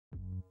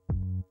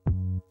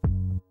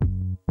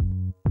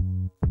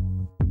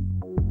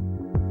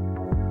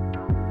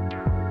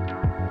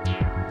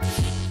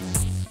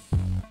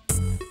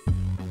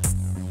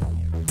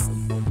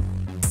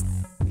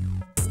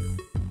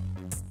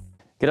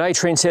G'day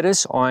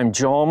trendsetters, I'm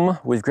John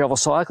with Gravel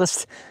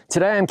Cyclist.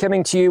 Today I'm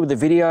coming to you with a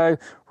video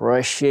where I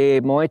share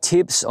my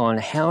tips on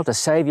how to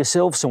save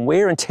yourself some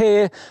wear and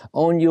tear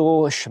on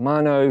your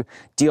Shimano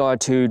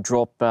Di2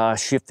 drop bar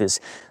shifters.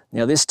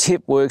 Now this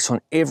tip works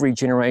on every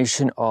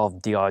generation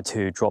of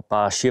Di2 drop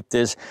bar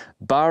shifters,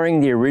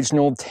 barring the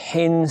original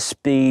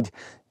 10-speed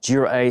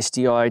Dura-Ace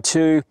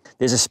Di2.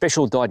 There's a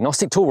special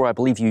diagnostic tool where I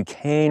believe you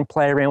can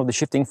play around with the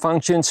shifting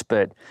functions,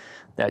 but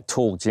that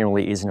tool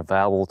generally isn't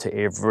available to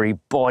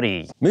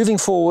everybody. Moving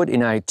forward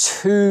in a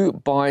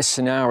 2x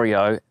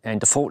scenario and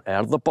default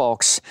out of the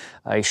box,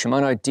 a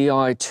Shimano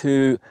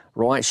Di2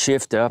 right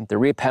shifter, the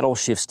rear paddle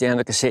shifts down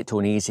the cassette to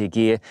an easier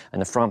gear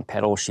and the front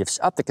paddle shifts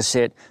up the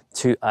cassette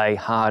to a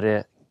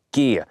harder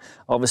gear.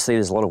 Obviously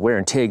there's a lot of wear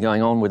and tear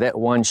going on with that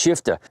one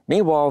shifter.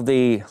 Meanwhile,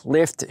 the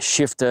left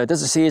shifter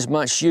doesn't see as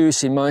much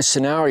use in most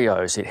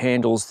scenarios. It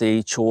handles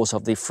the chores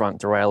of the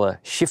front derailleur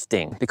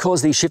shifting.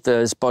 Because these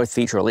shifters both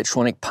feature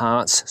electronic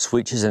parts,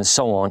 switches and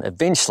so on,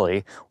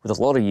 eventually with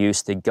a lot of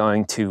use they're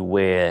going to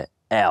wear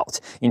out.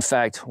 In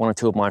fact, one or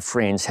two of my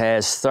friends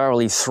has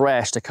thoroughly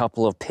thrashed a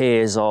couple of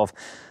pairs of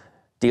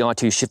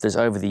Di2 shifters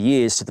over the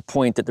years to the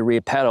point that the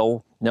rear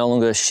paddle no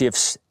longer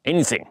shifts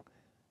anything.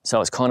 So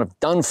it's kind of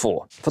done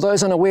for. For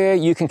those unaware,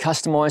 you can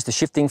customize the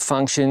shifting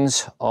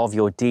functions of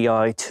your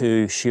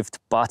Di2 shift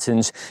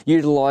buttons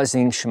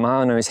utilizing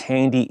Shimano's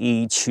handy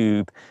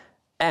eTube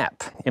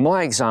app. In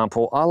my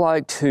example, I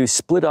like to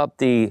split up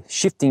the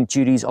shifting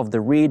duties of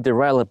the rear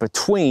derailleur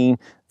between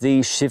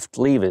these shift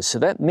levers. So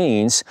that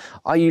means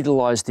I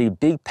utilize the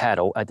big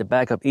paddle at the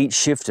back of each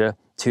shifter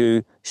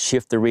to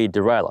shift the rear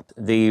derailleur.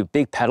 The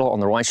big paddle on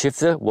the right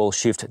shifter will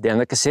shift down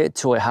the cassette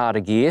to a harder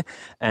gear,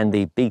 and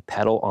the big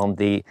paddle on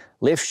the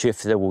left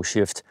shifter will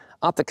shift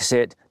up the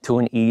cassette to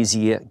an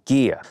easier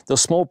gear. The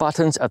small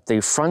buttons at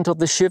the front of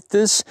the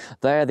shifters,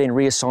 they are then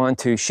reassigned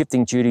to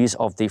shifting duties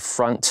of the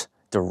front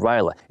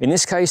derailleur. In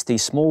this case, the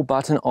small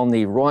button on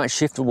the right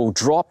shifter will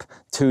drop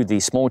to the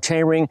small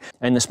chainring,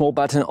 and the small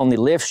button on the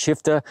left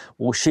shifter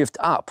will shift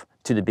up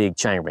to the big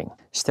chainring.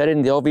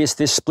 Stating the obvious,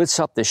 this splits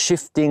up the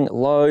shifting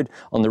load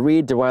on the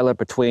rear derailleur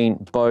between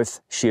both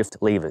shift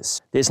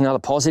levers. There's another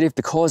positive.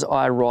 Because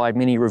I ride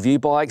many review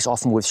bikes,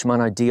 often with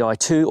Shimano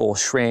Di2 or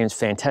SRAM's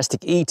fantastic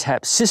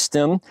eTap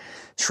system,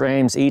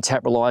 SRAM's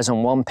eTap relies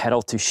on one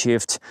paddle to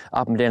shift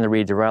up and down the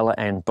rear derailleur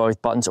and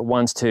both buttons at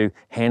once to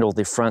handle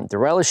the front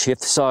derailleur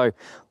shift. So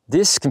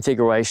this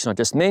configuration I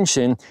just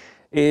mentioned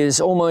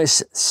is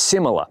almost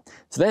similar.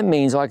 So that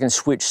means I can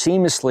switch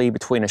seamlessly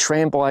between a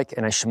SRAM bike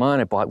and a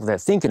Shimano bike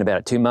without thinking about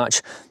it too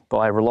much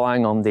by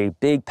relying on the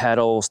big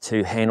paddles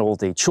to handle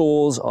the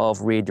chores of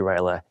rear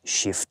derailleur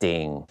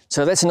shifting.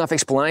 So that's enough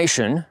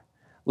explanation.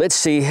 Let's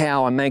see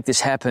how I make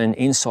this happen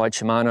inside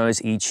Shimano's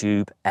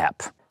eTube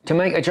app. To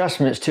make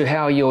adjustments to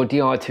how your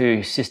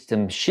Di2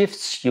 system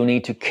shifts, you'll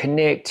need to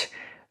connect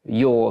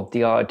your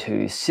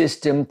Di2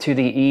 system to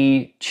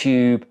the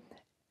eTube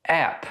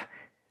app.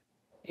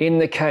 In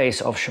the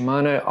case of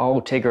Shimano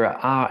Ultegra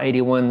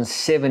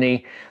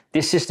R8170,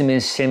 this system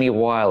is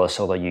semi-wireless,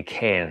 although you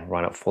can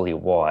run it fully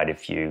wired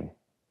if you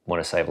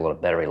want to save a lot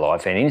of battery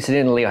life. And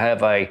incidentally, I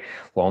have a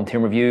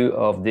long-term review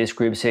of this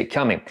group set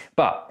coming.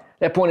 But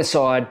that point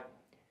aside,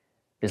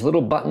 there's a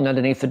little button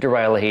underneath the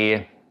derailleur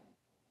here.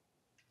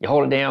 You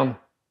hold it down,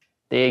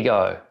 there you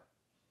go.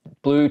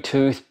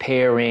 Bluetooth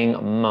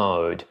pairing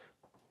mode.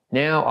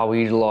 Now I will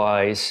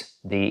utilize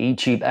the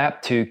eTube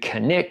app to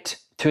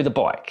connect to the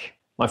bike.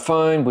 My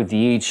phone with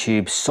the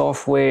eTube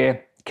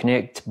software,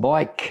 connect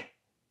bike,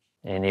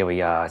 and there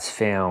we are, it's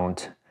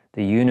found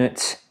the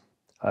units.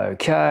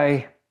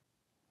 Okay.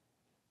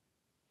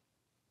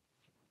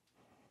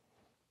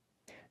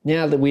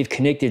 Now that we've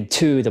connected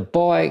to the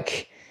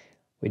bike,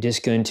 we're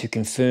just going to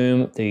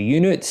confirm the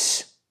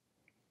units.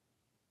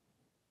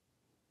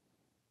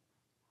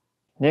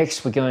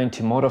 Next, we're going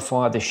to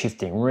modify the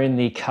shifting. We're in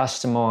the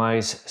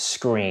customize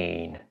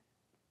screen.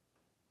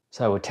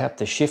 So we'll tap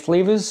the shift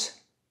levers.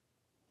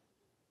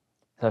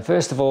 So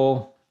first of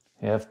all,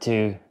 you have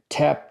to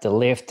tap the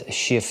left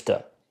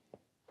shifter.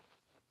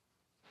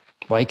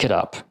 Wake it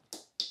up.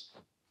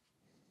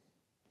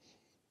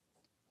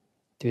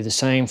 Do the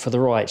same for the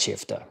right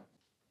shifter.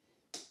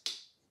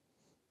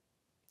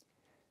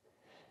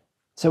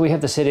 So we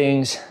have the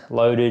settings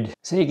loaded.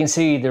 So you can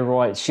see the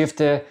right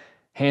shifter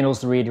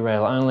handles the rear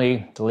derailleur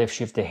only, the left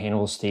shifter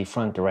handles the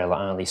front derailleur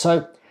only.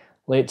 So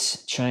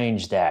let's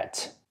change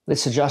that.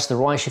 Let's adjust the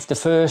right shifter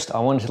first. I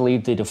wanted to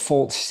leave the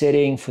default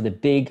setting for the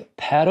big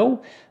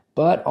paddle,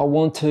 but I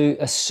want to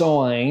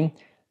assign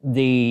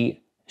the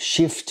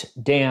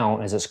shift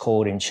down, as it's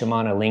called in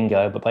Shimano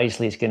lingo, but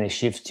basically it's going to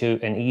shift to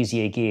an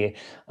easier gear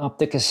up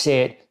the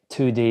cassette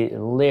to the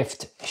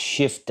left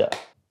shifter.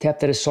 Tap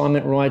that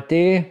assignment right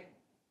there,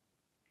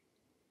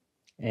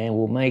 and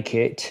we'll make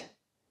it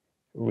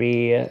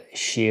rear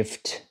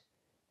shift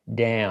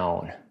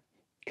down.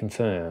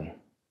 Confirm.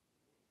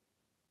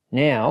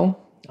 Now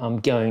I'm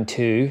going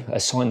to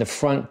assign the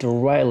front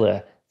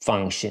derailleur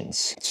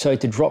functions. So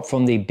to drop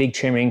from the big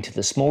chainring to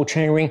the small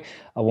chainring,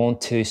 I want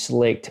to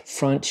select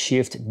front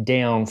shift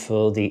down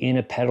for the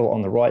inner paddle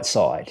on the right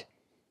side.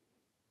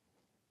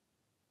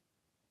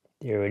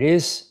 There it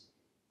is.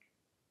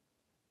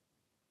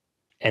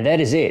 And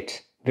that is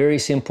it. Very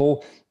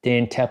simple.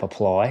 Then tap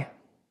apply.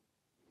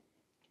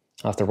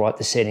 I have to write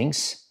the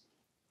settings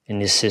in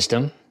this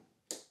system.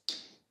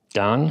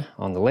 Done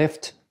on the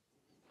left.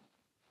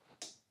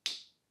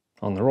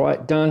 On the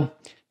right, done.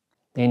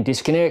 Then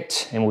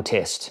disconnect and we'll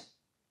test.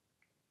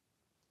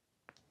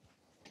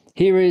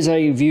 Here is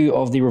a view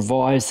of the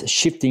revised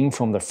shifting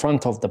from the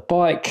front of the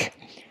bike.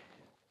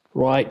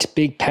 Right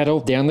big paddle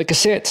down the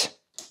cassette.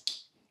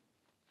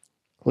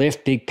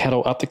 Left big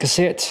paddle up the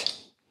cassette.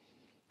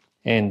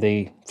 And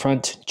the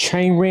front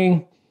chain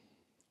ring.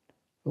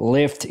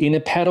 Left inner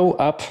paddle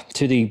up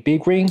to the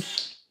big ring.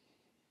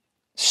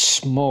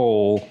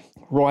 Small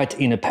right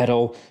inner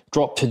paddle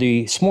drop to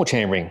the small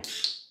chain ring.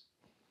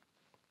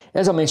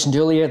 As I mentioned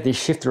earlier, the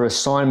shifter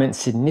assignment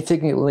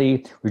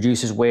significantly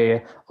reduces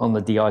wear on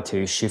the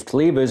Di2 shift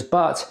levers,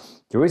 but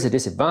there is a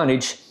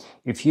disadvantage.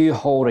 If you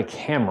hold a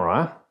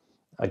camera,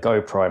 a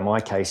GoPro in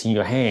my case, in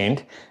your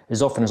hand,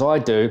 as often as I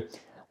do,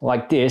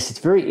 like this, it's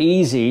very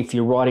easy if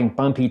you're riding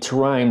bumpy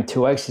terrain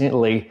to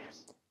accidentally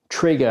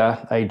trigger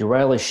a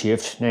derailleur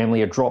shift,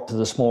 namely a drop to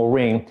the small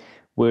ring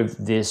with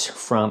this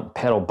front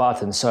pedal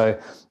button. So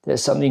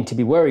there's something to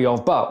be wary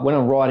of, but when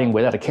I'm riding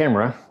without a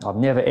camera, I've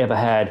never ever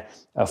had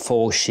a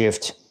full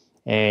shift,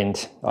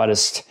 and I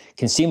just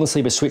can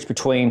seamlessly switch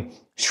between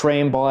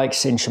SRAM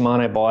bikes and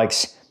Shimano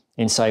bikes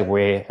and save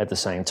wear at the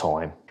same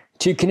time.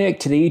 To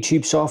connect to the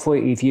eTube software,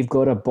 if you've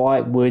got a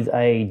bike with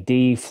a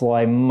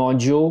D-Fly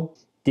module,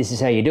 this is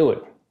how you do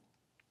it.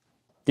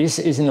 This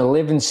is an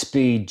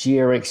 11-speed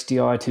GRX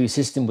Di2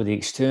 system with the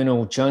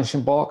external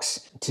junction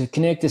box. To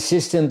connect a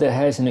system that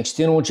has an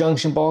external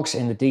junction box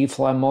and the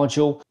D-Fly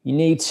module, you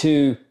need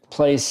to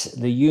place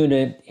the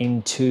unit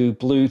into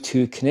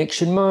Bluetooth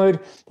connection mode.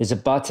 There's a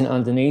button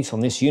underneath on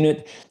this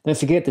unit. Don't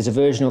forget there's a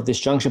version of this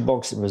junction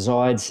box that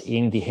resides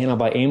in the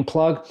handlebar end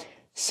plug.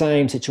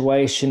 Same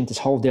situation, just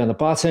hold down the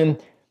button.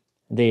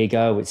 There you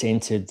go, it's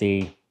entered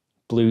the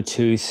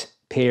Bluetooth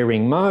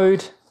pairing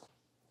mode.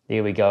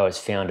 There we go, it's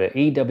found it.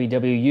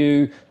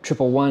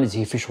 EW-WU111 is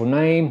the official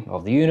name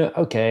of the unit.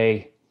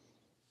 Okay.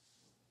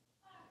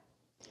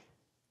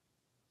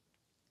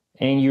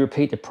 And you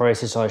repeat the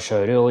process I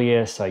showed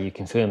earlier. So you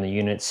confirm the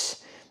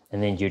units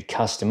and then you'd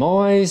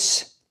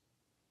customize.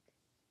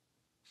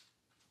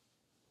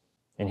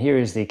 And here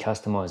is the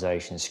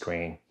customization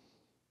screen.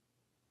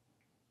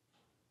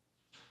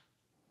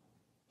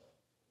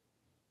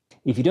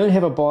 If you don't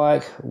have a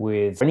bike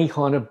with any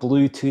kind of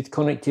Bluetooth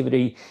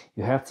connectivity,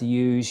 you have to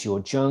use your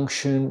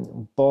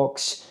junction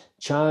box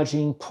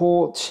charging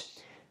port.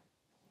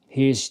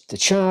 Here's the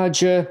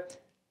charger,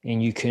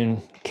 and you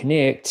can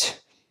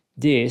connect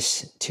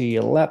this to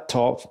your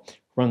laptop,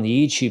 run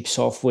the eTube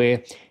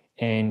software,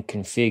 and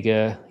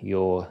configure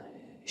your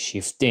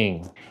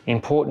shifting.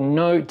 Important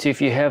note,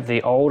 if you have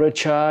the older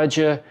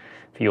charger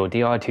for your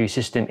Di2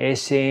 system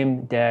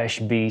SM-BCR2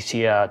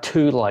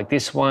 like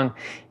this one,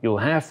 you'll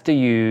have to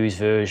use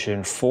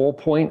version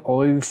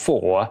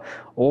 4.04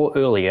 or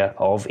earlier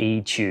of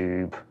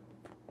eTube.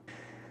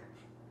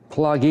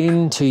 Plug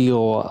into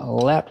your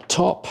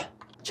laptop.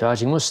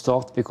 Charging was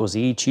stopped because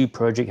the eTube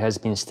project has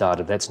been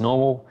started. That's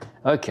normal.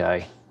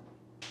 Okay.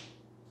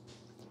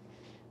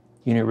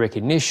 Unit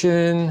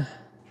recognition.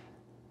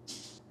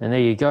 And there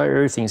you go,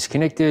 everything's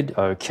connected.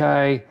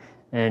 Okay.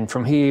 And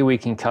from here we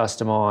can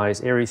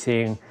customize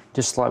everything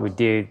just like we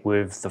did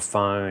with the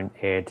phone,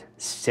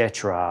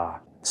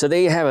 etc. So there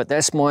you have it.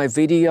 That's my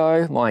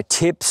video, my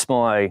tips,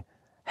 my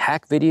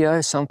hack video,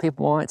 some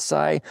people might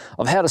say,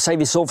 of how to save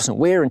yourself some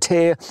wear and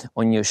tear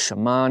on your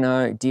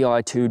Shimano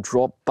Di2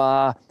 drop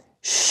bar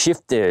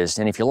shifters.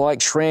 And if you like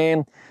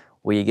SRAM,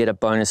 well, you get a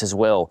bonus as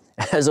well.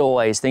 As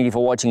always, thank you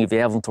for watching. If you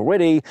haven't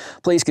already,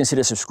 please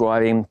consider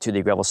subscribing to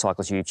the Gravel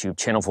Cyclist YouTube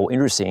channel for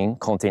interesting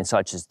content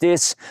such as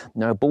this.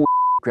 No bull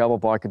gravel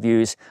bike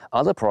reviews,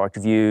 other product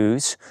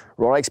reviews,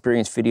 ride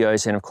experience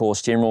videos, and of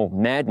course, general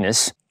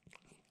madness.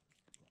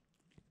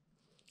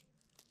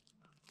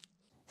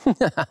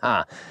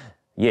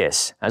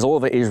 Yes, as all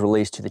of it is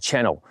released to the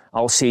channel.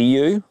 I'll see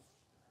you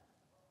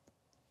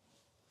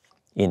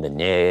in the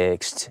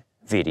next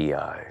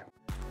video.